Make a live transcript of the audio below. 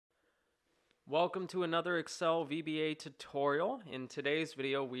Welcome to another Excel VBA tutorial. In today's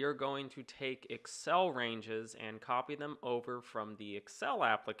video, we are going to take Excel ranges and copy them over from the Excel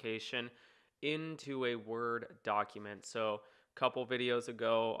application into a Word document. So a couple videos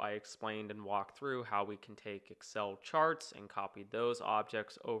ago, I explained and walked through how we can take Excel charts and copy those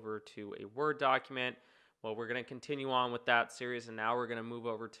objects over to a Word document. Well, we're going to continue on with that series, and now we're going to move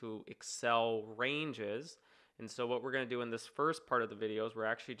over to Excel ranges. And so what we're going to do in this first part of the video is we're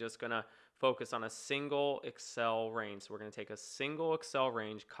actually just going to focus on a single Excel range. So we're going to take a single Excel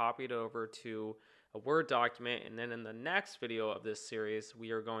range, copy it over to a Word document, and then in the next video of this series,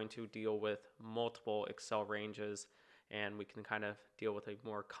 we are going to deal with multiple Excel ranges, and we can kind of deal with a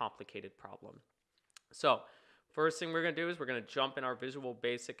more complicated problem. So first thing we're going to do is we're going to jump in our Visual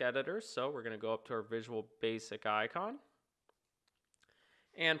Basic editor. So we're going to go up to our Visual Basic icon.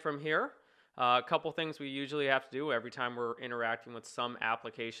 And from here, a couple things we usually have to do every time we're interacting with some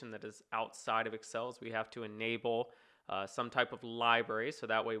application that is outside of Excel is we have to enable some type of library, so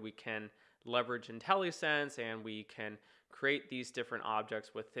that way we can leverage IntelliSense and we can create these different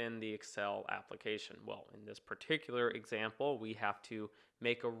objects within the Excel application. Well, in this particular example, we have to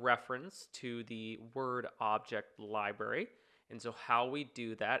make a reference to the Word object library. And so how we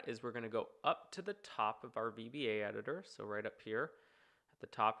do that is we're going to go up to the top of our VBA editor, so right up here at the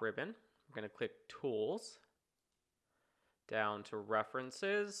top ribbon. We're going to click Tools, down to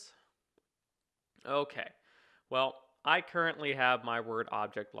References. Okay, well, I currently have my Word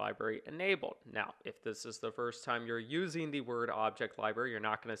Object Library enabled. Now, if this is the first time you're using the Word Object Library, you're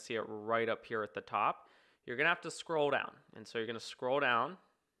not going to see it right up here at the top. You're going to have to scroll down. And so you're going to scroll down.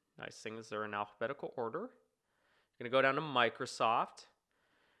 Nice thing is they're in alphabetical order. You're going to go down to Microsoft,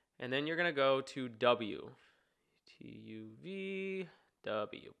 and then you're going to go to W. T-U-V-W.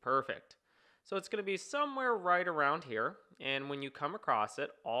 Perfect. So it's going to be somewhere right around here, and when you come across it,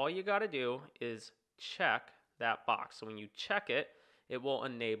 all you got to do is check that box. So when you check it, it will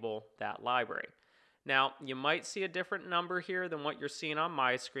enable that library. Now, you might see a different number here than what you're seeing on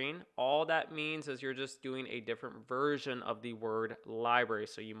my screen. All that means is you're just doing a different version of the Word library.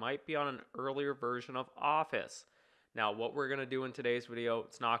 So you might be on an earlier version of Office. Now, what we're going to do in today's video,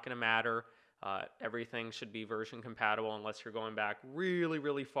 it's not going to matter. Everything should be version compatible unless you're going back really,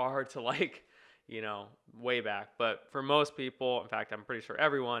 really far to way back. But for most people, in fact, I'm pretty sure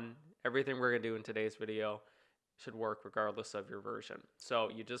everyone, everything we're going to do in today's video should work regardless of your version. So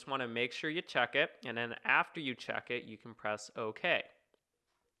you just want to make sure you check it, and then after you check it, you can press OK.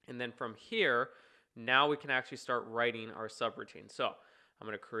 And then from here, now we can actually start writing our subroutine. So I'm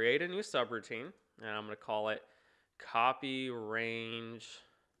going to create a new subroutine, and I'm going to call it Copy Range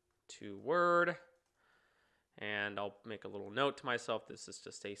to Word. And I'll make a little note to myself, this is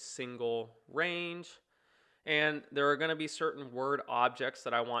just a single range. And there are going to be certain Word objects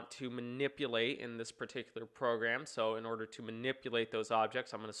that I want to manipulate in this particular program. So in order to manipulate those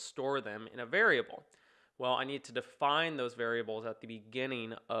objects, I'm going to store them in a variable. Well, I need to define those variables at the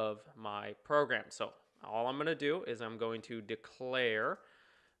beginning of my program. So all I'm going to do is I'm going to declare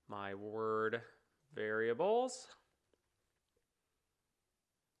my Word variables.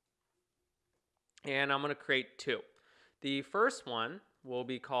 And I'm going to create two. The first one will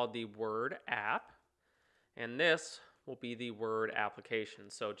be called the Word app, and this will be the Word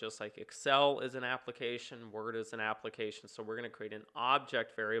application. So just like Excel is an application, Word is an application. So we're going to create an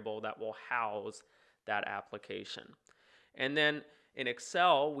object variable that will house that application. And then in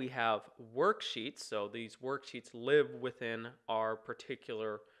Excel, we have worksheets. So these worksheets live within our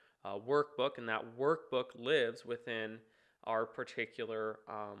particular workbook, and that workbook lives within our particular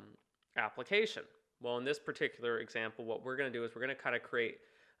application. Well, in this particular example, what we're going to do is we're going to kind of create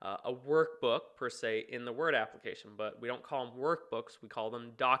a workbook per se in the Word application, but we don't call them workbooks, we call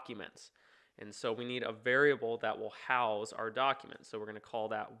them documents. And so we need a variable that will house our document. So we're going to call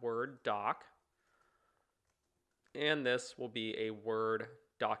that Word doc, and this will be a Word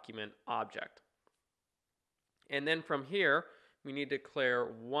document object. And then from here, we need to declare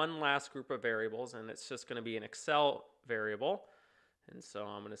one last group of variables, and it's just going to be an Excel variable. And so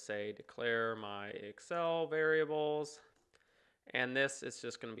I'm going to say declare my Excel variables, and this is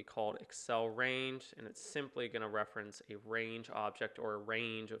just going to be called Excel range, and it's simply going to reference a range object or a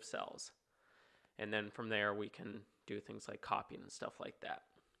range of cells. And then from there we can do things like copying and stuff like that.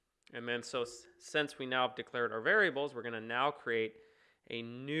 And then so since we now have declared our variables, we're going to now create a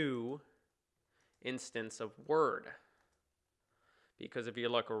new instance of Word. Because if you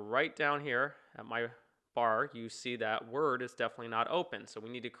look right down here at my bar, you see that Word is definitely not open. So we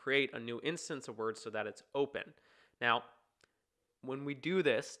need to create a new instance of Word so that it's open. Now, when we do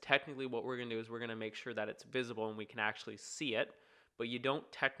this, technically what we're going to do is we're going to make sure that it's visible and we can actually see it. but you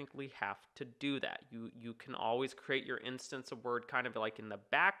don't technically have to do that. You can always create your instance of Word kind of like in the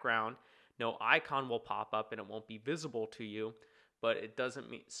background. No icon will pop up and it won't be visible to you, but it doesn't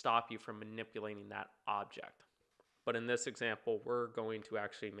stop you from manipulating that object. But in this example, we're going to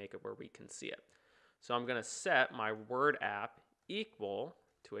actually make it where we can see it. So I'm going to set my Word app equal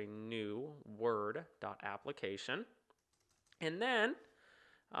to a new Word.application. And then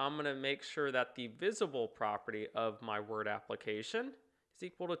I'm going to make sure that the visible property of my Word application is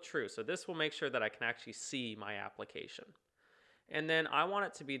equal to true. So this will make sure that I can actually see my application. And then I want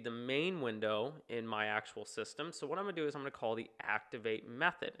it to be the main window in my actual system. So what I'm going to do is I'm going to call the activate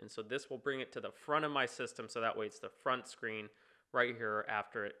method. And so this will bring it to the front of my system, so that way it's the front screen right here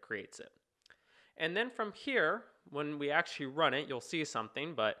after it creates it. And then from here, when we actually run it, you'll see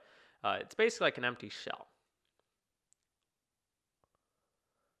something, but it's basically like an empty shell.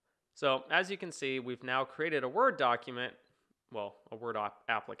 So as you can see, we've now created a Word document, well, a Word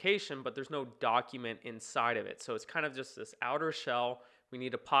application, but there's no document inside of it. So it's kind of just this outer shell. We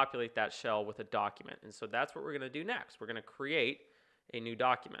need to populate that shell with a document. And so that's what we're going to do next. We're going to create a new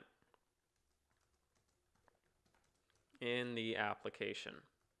document in the application.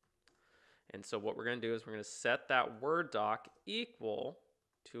 And so what we're going to do is we're going to set that Word doc equal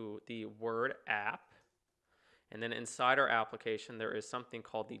to the Word app. And then inside our application, there is something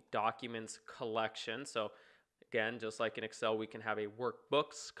called the documents collection. So again, just like in Excel, we can have a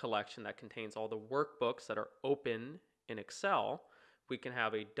workbooks collection that contains all the workbooks that are open in Excel. We can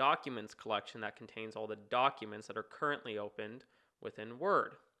have a documents collection that contains all the documents that are currently opened within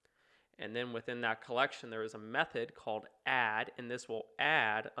Word. And then within that collection, there is a method called add, and this will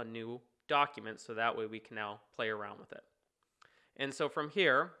add a new document, so that way we can now play around with it. And so from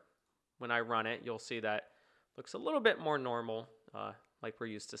here, when I run it, you'll see that it looks a little bit more normal, like we're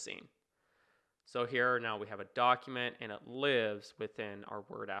used to seeing. So here now we have a document and it lives within our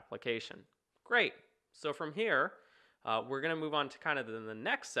Word application. Great. So from here, we're going to move on to kind of the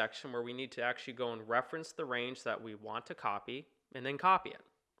next section where we need to actually go and reference the range that we want to copy and then copy it.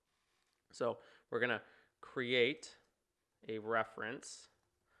 So we're going to create a reference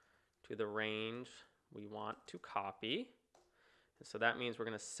to the range we want to copy. And so that means we're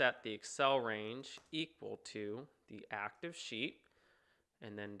going to set the Excel range equal to the active sheet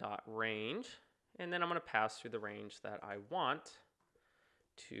and then .range. And then I'm going to pass through the range that I want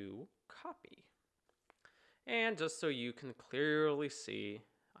to copy. And just so you can clearly see,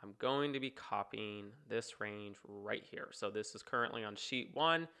 I'm going to be copying this range right here. So this is currently on sheet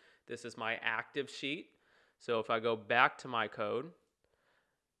 1. This is my active sheet. So if I go back to my code,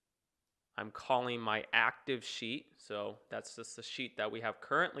 I'm calling my active sheet. So that's just the sheet that we have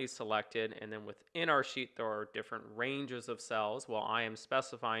currently selected. And then within our sheet, there are different ranges of cells. Well, I am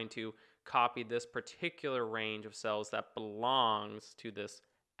specifying to copy this particular range of cells that belongs to this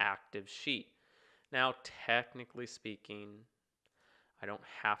active sheet. Now, technically speaking, I don't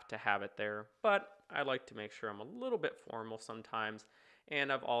have to have it there, but I like to make sure I'm a little bit formal sometimes.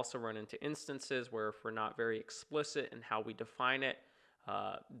 And I've also run into instances where if we're not very explicit in how we define it,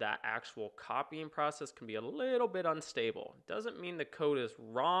 that actual copying process can be a little bit unstable. It doesn't mean the code is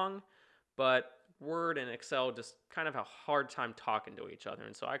wrong, but Word and Excel just kind of have a hard time talking to each other.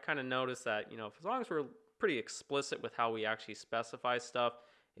 And so I kind of noticed that, as long as we're pretty explicit with how we actually specify stuff,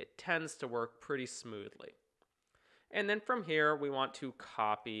 it tends to work pretty smoothly. And then from here, we want to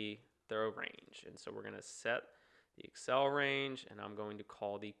copy the range. And so we're going to set the Excel range, and I'm going to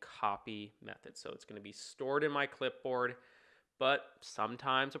call the copy method. So it's going to be stored in my clipboard. But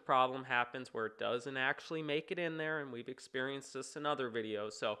sometimes a problem happens where it doesn't actually make it in there, and we've experienced this in other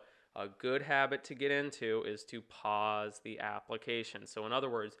videos. So a good habit to get into is to pause the application. So in other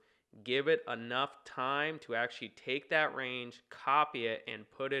words, give it enough time to actually take that range, copy it, and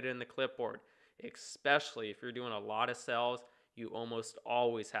put it in the clipboard. Especially if you're doing a lot of cells, you almost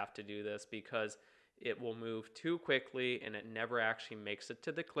always have to do this because it will move too quickly and it never actually makes it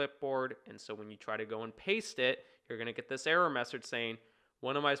to the clipboard. And so when you try to go and paste it, you're going to get this error message saying,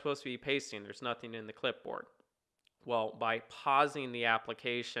 what am I supposed to be pasting? There's nothing in the clipboard. Well, by pausing the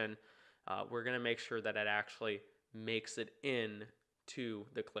application, we're going to make sure that it actually makes it in to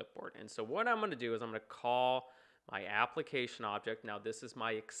the clipboard. And so what I'm going to do is I'm going to call my application object. Now this is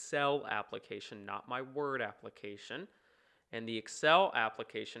my Excel application, not my Word application. And the Excel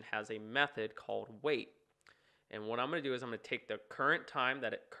application has a method called wait. And what I'm going to do is I'm going to take the current time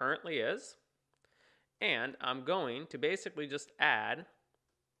that it currently is, and I'm going to basically just add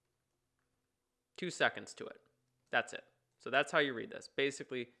 2 seconds to it. That's it. So that's how you read this.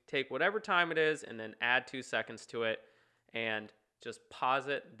 Basically, take whatever time it is and then add 2 seconds to it and just pause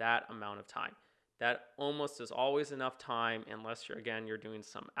it that amount of time. That almost is always enough time, unless you're doing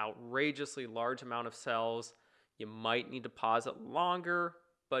some outrageously large amount of cells. You might need to pause it longer,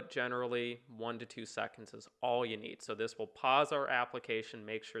 but generally 1 to 2 seconds is all you need. So this will pause our application,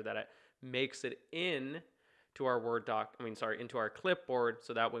 make sure that it makes it in to our into our clipboard,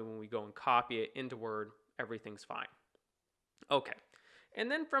 so that way when we go and copy it into Word, everything's fine. Okay, and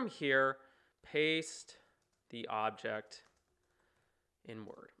then from here, paste the object in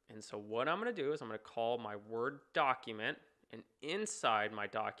Word. And so what I'm going to do is I'm going to call my Word document, and inside my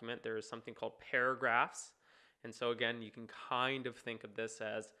document there is something called paragraphs. And so again, you can kind of think of this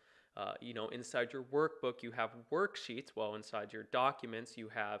as inside your workbook you have worksheets. Well, inside your documents you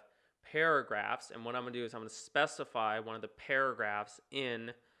have paragraphs, and what I'm going to do is I'm going to specify one of the paragraphs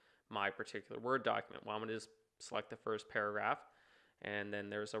in my particular Word document. Well, I'm going to just select the first paragraph, and then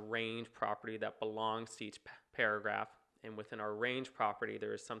there's a range property that belongs to each paragraph, and within our range property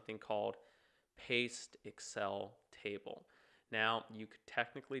there is something called paste Excel table. Now, you could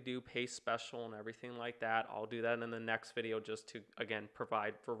technically do paste special and everything like that. I'll do that in the next video just to, again,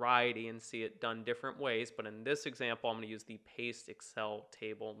 provide variety and see it done different ways. But in this example, I'm going to use the paste Excel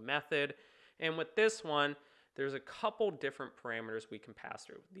table method. And with this one, there's a couple different parameters we can pass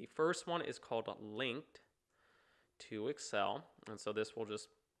through. The first one is called linked to Excel. And so this will just,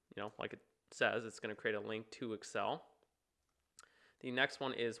 like it says, it's going to create a link to Excel. The next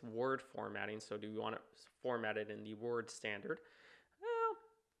one is word formatting. So do we want it formatted in the Word standard? Well,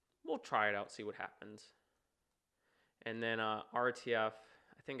 we'll try it out, see what happens. And then RTF,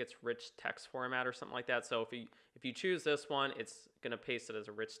 I think it's rich text format or something like that. So if you choose this one, it's going to paste it as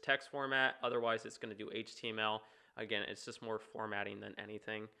a rich text format. Otherwise, it's going to do HTML. Again, it's just more formatting than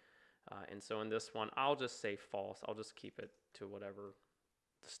anything. And so in this one, I'll just say false. I'll just keep it to whatever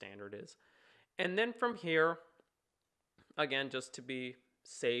the standard is. And then from here, again, just to be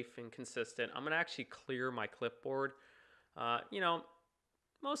safe and consistent, I'm going to actually clear my clipboard.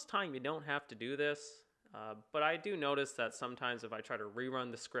 Most time you don't have to do this, but I do notice that sometimes if I try to rerun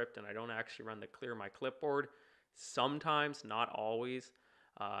the script and I don't actually run the clear my clipboard, sometimes, not always,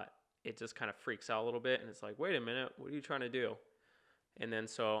 it just kind of freaks out a little bit, and it's like, wait a minute, what are you trying to do? And then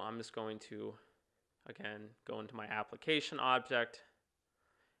so I'm just going to, again, go into my application object,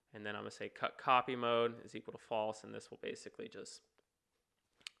 and then I'm going to say cut copy mode is equal to false, and this will basically just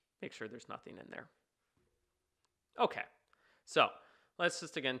make sure there's nothing in there. Okay, so let's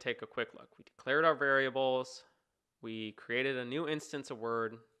just again take a quick look. We declared our variables, we created a new instance of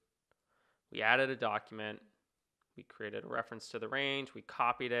Word, we added a document, we created a reference to the range, we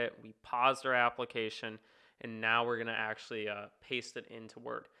copied it, we paused our application, and now we're going to actually paste it into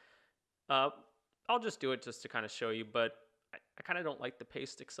Word. I'll just do it just to kind of show you, but I kind of don't like the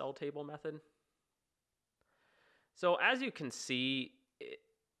paste Excel table method. So as you can see,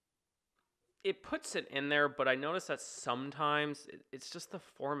 it puts it in there, but I notice that sometimes it's just the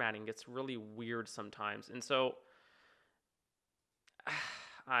formatting gets really weird sometimes. And so,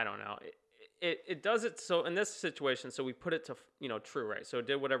 I don't know. It does it so in this situation, so we put it to, true, right? So it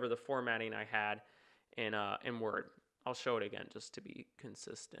did whatever the formatting I had in Word. I'll show it again just to be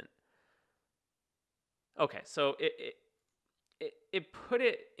consistent. Okay, so it put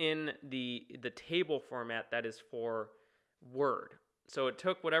it in the table format that is for Word. So it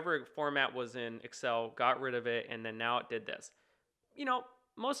took whatever format was in Excel, got rid of it, and then now it did this.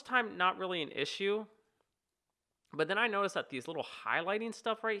 Most time not really an issue. But then I noticed that these little highlighting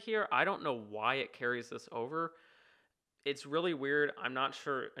stuff right here, I don't know why it carries this over. It's really weird. I'm not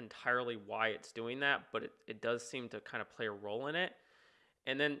sure entirely why it's doing that, but it does seem to kind of play a role in it.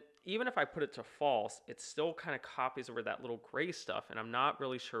 And then even if I put it to false, it still kind of copies over that little gray stuff, and I'm not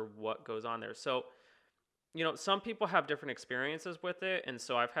really sure what goes on there. So, some people have different experiences with it, and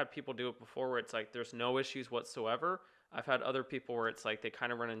so I've had people do it before where it's like there's no issues whatsoever. I've had other people where it's like they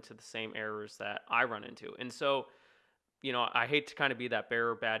kind of run into the same errors that I run into. And so, I hate to kind of be that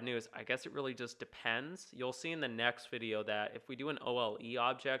bearer of bad news. I guess it really just depends. You'll see in the next video that if we do an OLE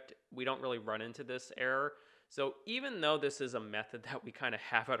object, we don't really run into this error. So even though this is a method that we kind of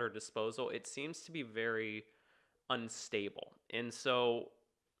have at our disposal, it seems to be very unstable. And so,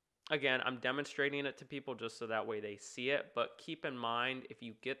 again, I'm demonstrating it to people just so that way they see it. But keep in mind, if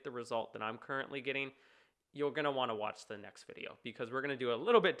you get the result that I'm currently getting, you're going to want to watch the next video because we're going to do it a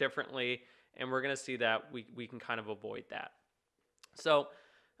little bit differently, and we're going to see that we can kind of avoid that. So,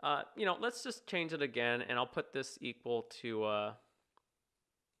 let's just change it again, and I'll put this equal to,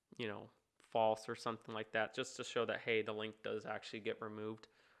 false or something like that, just to show that, hey, the link does actually get removed.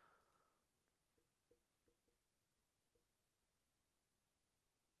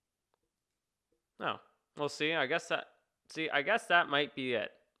 Oh, well, see, I guess that might be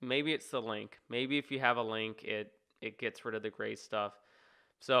it. maybe it's the link. Maybe if you have a link, it gets rid of the gray stuff.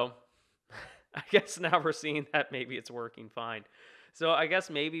 So I guess now we're seeing that maybe it's working fine. So I guess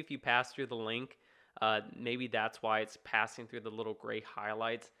maybe if you pass through the link, maybe that's why it's passing through the little gray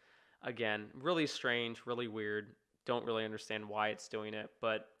highlights. Again, really strange, really weird. Don't really understand why it's doing it,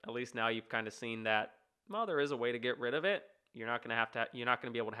 but at least now you've kind of seen that, well, there is a way to get rid of it. You're not going to you're not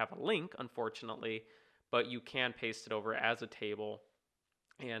going to be able to have a link, unfortunately, but you can paste it over as a table,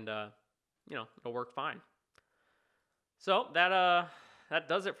 and it'll work fine. So that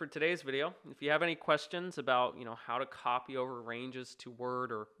does it for today's video. If you have any questions about how to copy over ranges to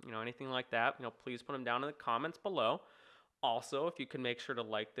Word or anything like that, please put them down in the comments below. Also, if you can make sure to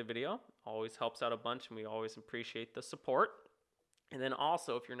like the video, always helps out a bunch, and we always appreciate the support. And then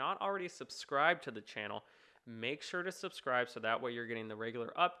also, if you're not already subscribed to the channel, make sure to subscribe so that way you're getting the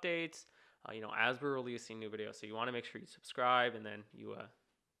regular updates, as we're releasing new videos. So you want to make sure you subscribe and then you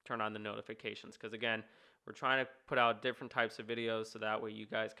turn on the notifications, because again, we're trying to put out different types of videos so that way you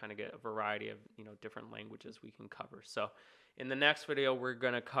guys kind of get a variety of different languages we can cover. So in the next video, we're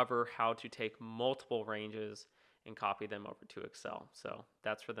going to cover how to take multiple ranges and copy them over to Excel. So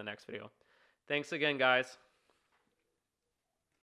that's for the next video. Thanks again, guys.